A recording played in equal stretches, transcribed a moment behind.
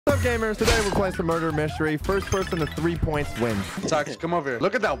up, gamers? Today we're playing some murder mystery. First person to 3 points wins. Tox, come over here.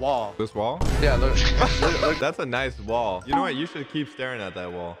 Look at that wall. This wall? Yeah, look. Look. That's a nice wall. You know what? You should keep staring at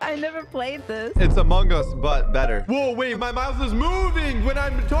that wall. I never played this. It's Among Us, but better. Whoa, wait. My mouse is moving when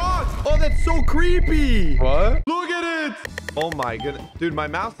I'm talking. Oh, that's so creepy. What? Look at it. Oh, my goodness. Dude, my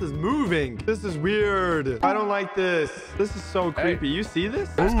mouse is moving. This is weird. I don't like this. This is so creepy. You see this?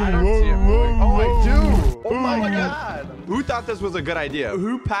 I don't see it moving. Oh, I do. Oh, my God. Who thought this was a good idea?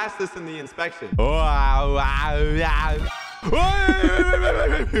 Who passed this in the inspection? Wow, wow, wow.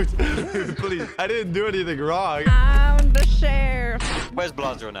 Please, I didn't do anything wrong. I'm the sheriff. Where's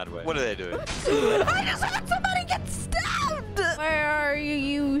Blanzer on that way? What are they doing? I just heard somebody get stabbed. Where are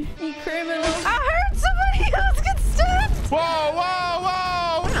you, you criminal? I heard somebody else get stabbed. Whoa, whoa,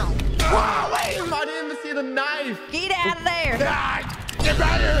 whoa. Whoa, wait, I didn't even see the knife. Get out of there. Get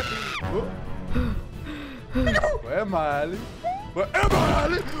out of here. Where am I, Ali? Where am I,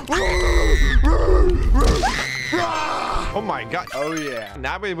 Ali? Oh my God. Oh, yeah.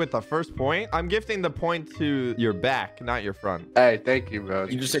 Now with the first point, I'm gifting the point to your back, not your front. Hey, thank you, bro.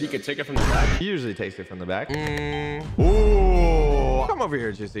 You just said you could take it from the back. He usually takes it from the back. Ooh. Come over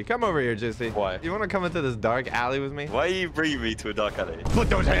here, Juicy. Come over here, Juicy. Why? You want to come into this dark alley with me? Why are you bringing me to a dark alley? Put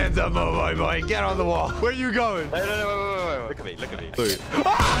those hands up, oh boy. Get on the wall. Where are you going? No, wait. Look at me, look at me. Dude.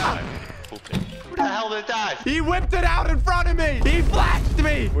 Ah! Who the hell did that? He whipped it out in front of me. He flashed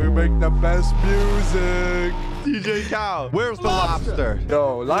me. We make the best music. DJ Cow. Where's the lobster?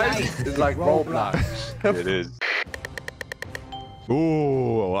 Yo, life is like Roblox. It is.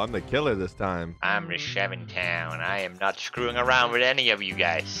 Ooh, I'm the killer this time. I'm the Seven Town. I am not screwing around with any of you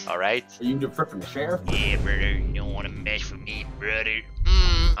guys, all right? Are you the freaking sheriff? Yeah, brother. You don't want to mess with me, brother.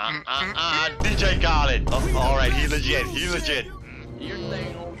 DJ Garland. Oh, all right, he legit. He legit.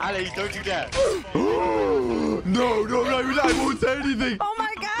 Ali, don't do that. No, I won't say anything. Oh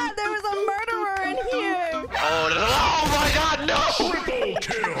my God, there was a murderer in here. Oh my God, no!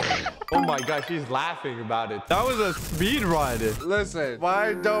 Oh my gosh, she's laughing about it. That was a speed run. Listen,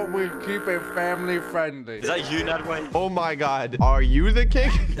 why don't we keep it family friendly? Is that you, that way? Oh my God. Are you the king?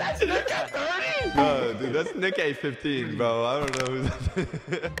 That's Nick at 30. No, dude, that's Nick A15, bro. I don't know who's that.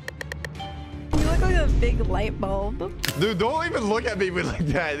 You look like a big light bulb. Dude, don't even look at me like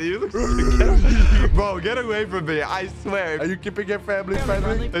that. You look so bro, get away from me. I swear. Are you keeping it family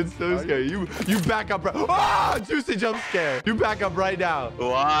friendly? It's so scary. You back up. Ah, juicy jump scare. You back up right now.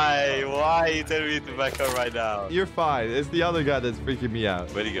 Why? Why are you telling me to back up right now? You're fine. It's the other guy that's freaking me out.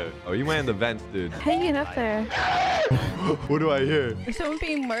 Where'd he go? Oh, you went in the vents, dude. How you get up there? What do I hear? Is someone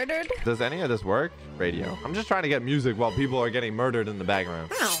being murdered? Does any of this work? Radio. I'm just trying to get music while people are getting murdered in the background.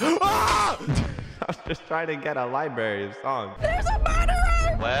 Ah! I'm just trying to get a library of songs. There's a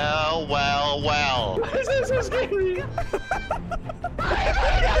murderer! Well. This is so scary. I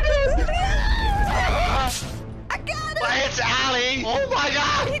got him! Why, it's Ali! Oh my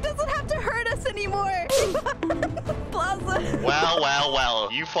God! He doesn't have to hurt us anymore. Plaza.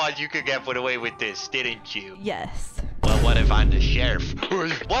 Well. You thought you could get away with this, didn't you? Yes. Well, what if I'm the sheriff?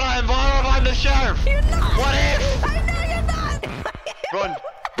 What if I'm the sheriff? You're not. What if? I know you're not. Run!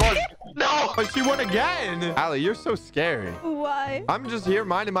 No! But she won again. Ali, you're so scary. Why? I'm just here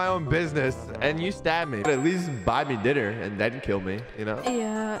minding my own business, and you stab me. But at least buy me dinner and then kill me, you know?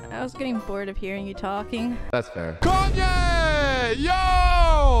 Yeah, I was getting bored of hearing you talking. That's fair. Kanye! Yo!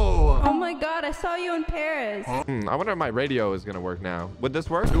 Oh my God, I saw you in Paris. I wonder if my radio is going to work now. Would this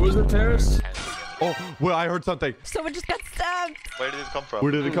work? Who was in Paris? Oh, well, I heard something. Someone just got stabbed. Where did it come from?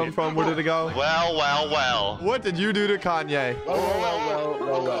 Where did it come from? Where did it go? Well. What did you do to Kanye?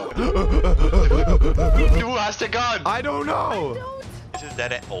 Well. Who has the gun? I don't know. This is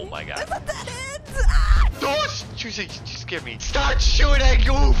dead end. Oh my God. It's a dead end. Ah! Don't! You scared me. Start shooting,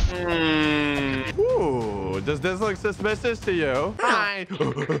 goof! Ooh, does this look suspicious to you? Hi.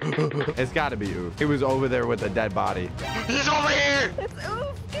 It's got to be Oof. He was over there with a dead body. He's over here! It's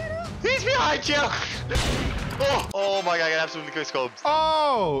Oof. Get him. He's behind you! Oh my God, I got absolutely good scopes.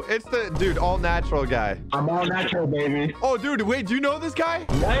 Oh, it's the dude, all natural guy. I'm all natural, baby. Oh, dude, wait, do you know this guy?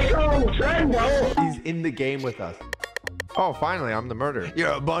 Michael, friend, bro. He's in the game with us. Oh, finally, I'm the murderer.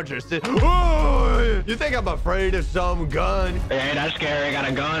 You're a bunch of shit. Oh, you think I'm afraid of some gun? Hey, that's scary. I got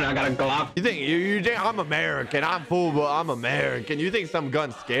a gun. I got a Glock. You think I'm American? I'm full, but I'm American. You think some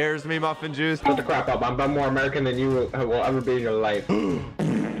gun scares me, Muffin Juice? Shut the crap up. I'm more American than you will ever be in your life.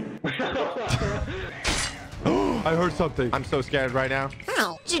 I heard something. I'm so scared right now.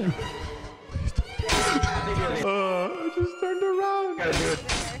 I just turned around. Gotta do it.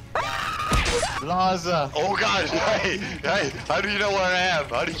 Plaza. Oh god. Hey, how do you know where I am?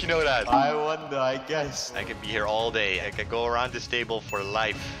 How did you know that? I wonder, I guess. I could be here all day. I could go around this table for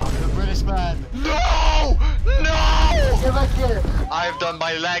life. The British man. No! No! Get back here. I've done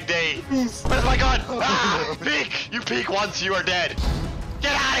my lag day. Please. Where's my gun? Ah! Peek! You peek once, you are dead.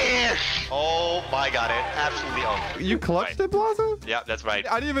 Get out of here! Oh my god, it absolutely owned. You clutched it, Plaza? Yeah, that's right.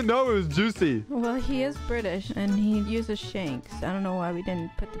 I didn't even know it was juicy. Well, he is British and he uses shanks. I don't know why we didn't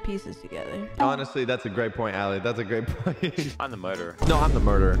put the pieces together. Honestly, that's a great point, Ali. That's a great point. I'm the murderer. No, I'm the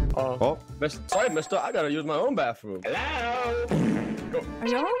murderer. Oh. Sorry, mister. I gotta use my own bathroom. Hello. Are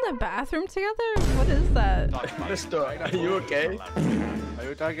y'all in the bathroom together? What is that? Mister, are you okay? Are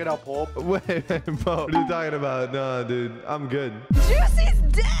you talking about Pope? Wait, Bo, what are you talking about? No, dude, I'm good. Juicy's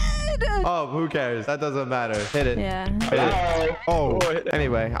dead! Oh, who cares? That doesn't matter. Hit it. Yeah. Hit it. Oh, Oh, hit it.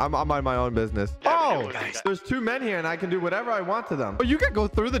 anyway, I'm on my own business. Oh, there's 2 men here and I can do whatever I want to them. Oh, you can go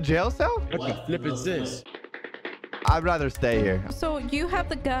through the jail cell? What the flip is this? I'd rather stay here. So you have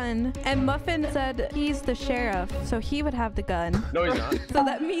the gun, and Muffin said he's the sheriff, so he would have the gun. No, he's not. So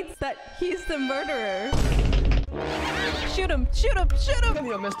that means that he's the murderer. Shoot him! Shoot him! Shoot him! Come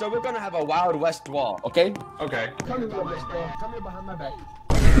here, mister. We're gonna have a Wild West wall, okay? Okay. Come here, mister. Come here behind my back.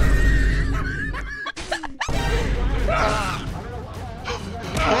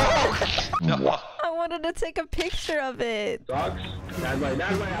 No. I wanted to take a picture of it. Dogs. That way,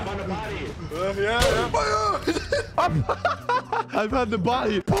 I'm on the body. I found the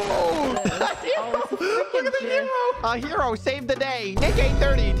body. Look at the hero! A hero saved the day. Nick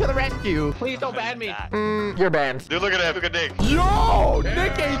 830 to the rescue. Please don't ban me. You're banned. Dude, look at him. Look at Nick. Yo,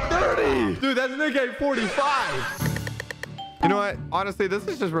 Nick 830. Dude, that's Nick 845. You know what? Honestly, this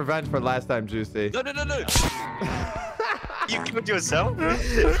is just revenge for last time, Juicy. No. You give it to yourself? Yeah,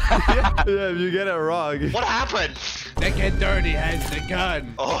 if you get it wrong. What happened? Nick and Dirty has the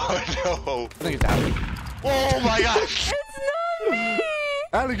gun. Oh no. I think it's Ali. Oh my gosh. It's not me!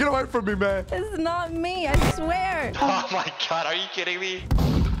 Ali, get away from me, man. It's not me, I swear. Oh my god, are you kidding me?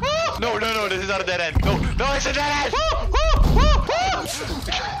 No, this is not a dead end. No, it's a dead end.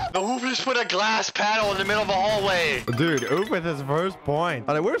 No, who just put a glass panel in the middle of a hallway? Dude, Oop with his first point.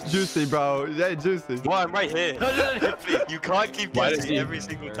 Like, where's Juicy, bro? Hey, Juicy. Well, I'm right here. No. You can't keep Why does guessing he- every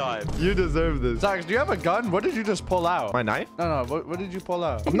single time. You deserve this. Socks, do you have a gun? What did you just pull out? My knife? No. What did you pull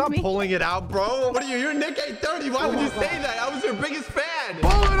out? I'm not Me? pulling it out, bro. What are you? You're Nick 830. Why would you say that? I was your biggest fan.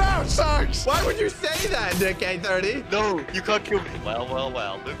 Pull it out, Socks! Why would you say that, Nick 830? No, you can't kill me. Well.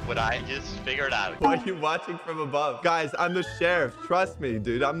 Look what I just figured out. Why are you watching from above? Guys, I'm the sheriff. Trust me,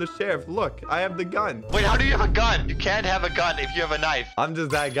 dude. I'm the sheriff. Look, I have the gun. Wait, how do you have a gun? You can't have a gun if you have a knife. I'm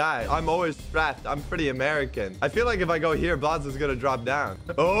just that guy. I'm always strapped. I'm pretty American. I feel like if I go here, Blaz is gonna drop down.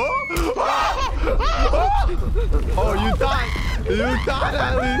 Oh! Oh, you thought. You thought,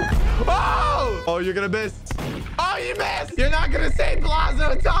 Ali. Oh! Oh, you're gonna miss. Oh, you missed. You're not gonna save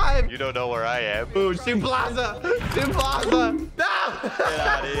Plaza in time. You don't know where I am. Ooh, shoot Plaza. Shoot Plaza. No! Get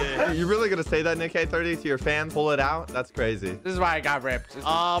out of here. You really gonna say that, Nick 830, to your fan? Pull it out? That's crazy. This is why I got ripped. It's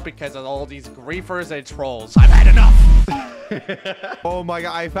all because of all these griefers and trolls. I've had enough. Oh my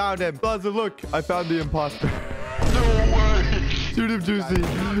god, I found him. Plaza, look. I found the imposter. No way. Shoot him, Juicy.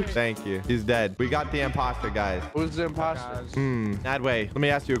 Thank you. He's dead. We got the imposter, guys. Who's the imposter? Nadway, let me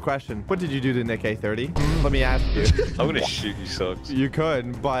ask you a question. What did you do to Nick 830? Let me ask you. I'm gonna shoot you, Socks. You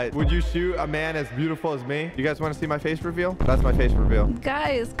could, but would you shoot a man as beautiful as me? You guys want to see my face reveal? That's my face reveal.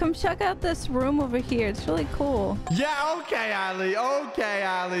 Guys, come check out this room over here. It's really cool. Yeah, okay, Ali. Okay,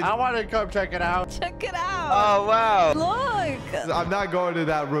 Ali. I want to come check it out. Check it out. Oh, wow. Look. I'm not going to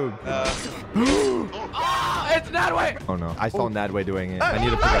that room. It's that way. Oh, no. I saw Nadway doing it. I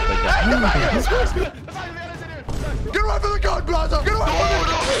need to pick up the gun. Get away from the gun, Plaza. Get away from the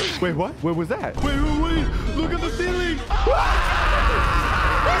gun. Wait, what? What was that? Wait. Look at the ceiling.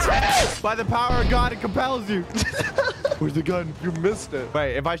 By the power of God, it compels you. Where's the gun? You missed it.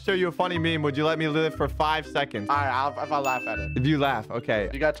 Wait, if I show you a funny meme, would you let me live for 5 seckons? All right, I'll laugh at it. If you laugh, okay.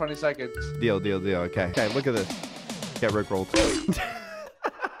 You got 20 seconds. Deal. Okay. Okay, look at this. Get rickrolled.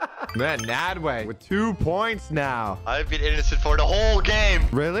 Man, Nadway with 2 points now. I've been innocent for the whole game.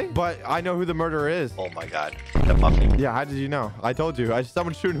 Really? But I know who the murderer is. Oh my god. The muffin. Yeah, how did you know? I told you.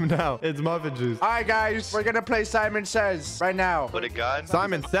 Someone shoot him now. It's Muffin Juice. All right, guys, we're gonna play Simon Says right now. Put a gun.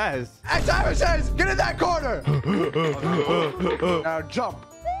 Simon Says. Hey, Simon Says, get in that corner. Now jump.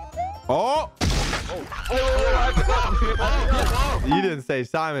 Oh! You didn't say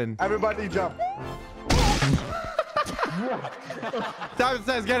Simon. Everybody jump. Simon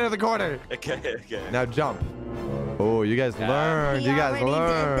Says, get in the corner. Okay. Now jump. Oh, you guys learned. You guys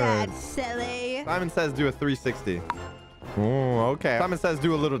learned. silly. Simon Says, do a 360. Ooh, okay. Simon says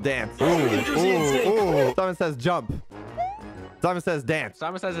do a little dance. Ooh, ooh. Simon says jump. Simon says dance.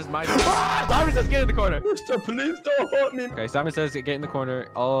 Simon says it's my turn. Simon says get in the corner. Mister, please don't hurt me. Okay, Simon says get in the corner.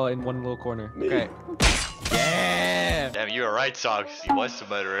 All in one little corner. Okay. Yeah. Damn, you were right, Socks. He was the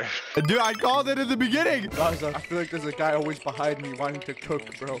murderer. Dude, I called it in the beginning. Guys, I feel like there's a guy always behind me wanting to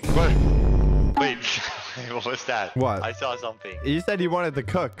cook, bro. Wait, what was that? What? I saw something. You said you wanted to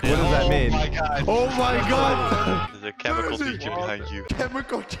cook. What does that mean? Oh my god. Oh my god. There's a chemical teacher behind you.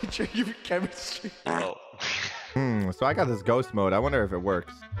 Chemical teacher, you chemistry. Oh. So I got this ghost mode. I wonder if it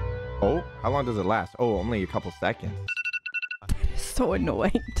works. Oh, how long does it last? Oh, only a couple seconds. So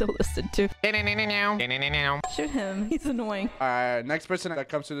annoying to listen to. Shoot him. He's annoying. Alright, next person that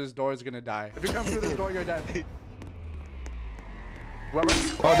comes through this door is gonna die. If you come through this door, you're dead.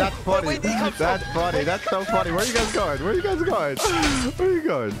 Oh, that's funny. That's funny. That's so funny. Where are you guys going? Where are you guys going? Where are you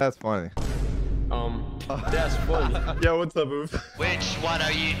going? That's funny. That's funny. Yo, what's up, Oof? Which one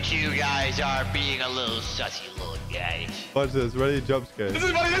of you two guys are being a little sussy little guys? Watch this. Ready? Jump scare. This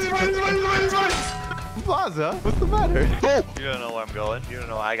is funny. This is funny. This is funny. This is funny. Plaza, what's the matter? You don't know where I'm going. You don't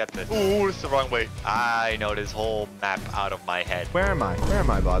know I got this. Ooh, it's the wrong way. I know this whole map out of my head. Where am I? Where am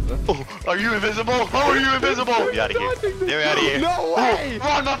I, Plaza? Oh, are you invisible? How are you invisible? Get out of here. Get out of here. No way!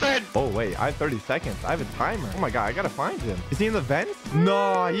 Run, Muffin! Oh, wait. I have 30 seconds. I have a timer. Oh, my God. I got to find him. Is he in the vents?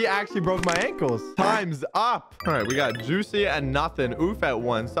 No, he actually broke my ankles. Time's up. All right. We got Juicy at nothing. Oof at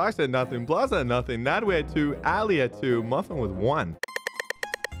 1. Socks at nothing. Plaza at nothing. Nadwe at 2. Ali at 2. Muffin with 1.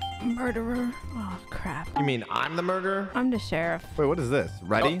 Murderer. Oh, crap. You mean I'm the murderer? I'm the sheriff. Wait, what is this?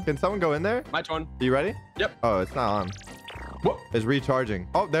 Ready? Oh. Can someone go in there? My turn. You ready? Yep. Oh, it's not on. What? It's recharging.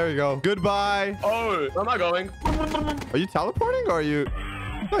 Oh, there you go. Goodbye. Oh, where am I going? Are you teleporting or are you...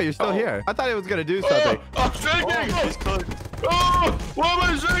 No, you're still here. I thought it was going to do something. Oh, I'm shaking. Oh, why am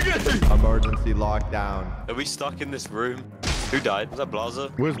I shaking? Emergency lockdown. Are we stuck in this room? Who died? Was that Blaza?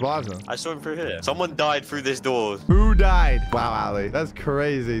 Where's Blaza? I saw him through here. Someone died through this door. Who died? Wow, Ali. That's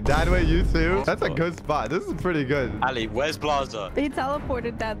crazy. Dadway, you too? That's a good spot. This is pretty good. Ali, where's Blaza? He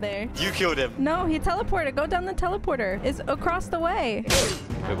teleported down there. You killed him. No, he teleported. Go down the teleporter. It's across the way.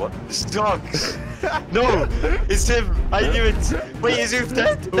 Wait, what? Stop. No, it's him. I knew it. Wait, is Oof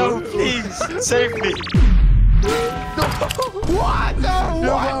dead? No, please, save me. What? No,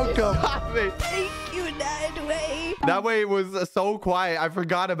 you're welcome. Stop me. Thank you, Nadway. That way it was so quiet. I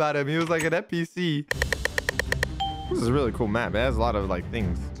forgot about him. He was like an NPC. This is a really cool map. It has a lot of like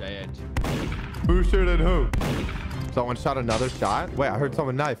things. Say it. Who shooting who? Someone shot another shot? Wait, I heard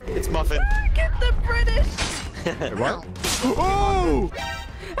someone knife. It's Muffin. Get the British. Wait, what? Oh!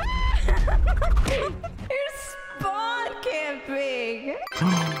 You're spawn camping.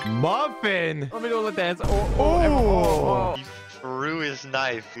 Muffin! Let me do a little dance. Oh! He threw his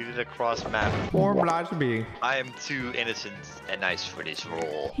knife. He did a cross map. Poor Blashby. I am too innocent and nice for this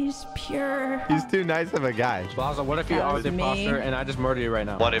role. He's pure. He's too nice of a guy. Blaza, what if you That are was the me. imposter and I just murder you right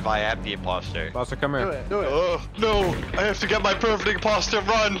now? What if I am the imposter? Blaza, come Do here. it. Do it. Oh, no. I have to get my perfect imposter.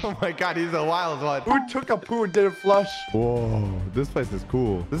 Run. Oh my god, he's a wild one. Who took a poo and didn't flush? Whoa, this place is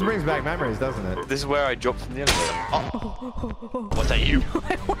cool. This brings back memories, doesn't it? This is where I dropped from the elevator. Was that you?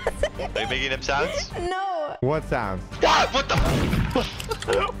 I wasn't. Are you making them sounds? No. What sounds? What? What the? What?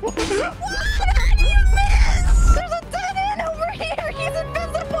 How do you miss? There's a dead end over here. He's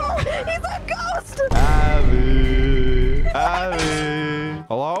invisible. He's a ghost. Ali. Ali.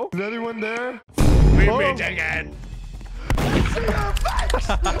 Hello? Is anyone there? We Oh. meet again.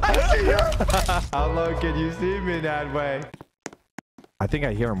 How low can you see me that way? I think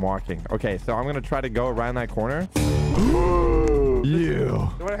I hear him walking. Okay, so I'm gonna try to go around that corner. You.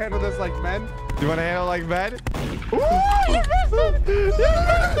 You want to handle this like men? You want to handle like men? Ooh, You missed it. You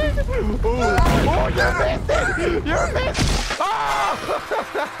missed it. Ooh, you're missing! You're missing!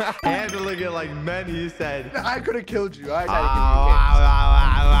 Oh! Handling it like men, he said. I could have killed you. I Ow, gotta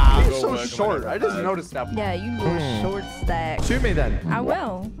ow, give you You're so short. I just noticed that. Yeah, you little short stack. Shoot me then. I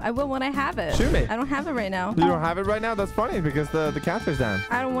will. I will when I have it. Shoot me. I don't have it right now. You don't have it right now? That's funny because the counter's down.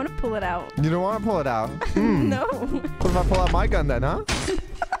 I don't want to pull it out. You don't want to pull it out. No. What if I pull out my gun then, huh?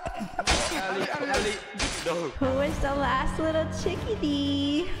 Who is the last little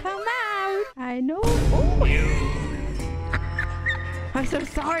chickadee? Come out. I know. Oh. I'm so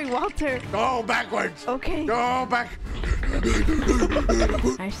sorry, Walter. Go backwards. Okay. Go back.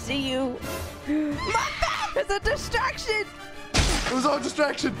 I see you. Muffin! It's a distraction. It was all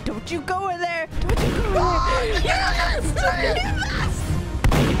distraction. Don't you go in there. Don't you go in there. Yes! Yes!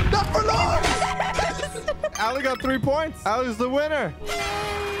 Not for long. Ali got 3 points. Ali's the winner.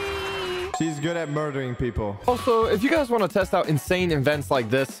 She's good at murdering people. Also, if you guys want to test out insane events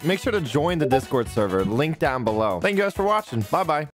like this, make sure to join the Discord server. Link down below. Thank you guys for watching. Bye-bye.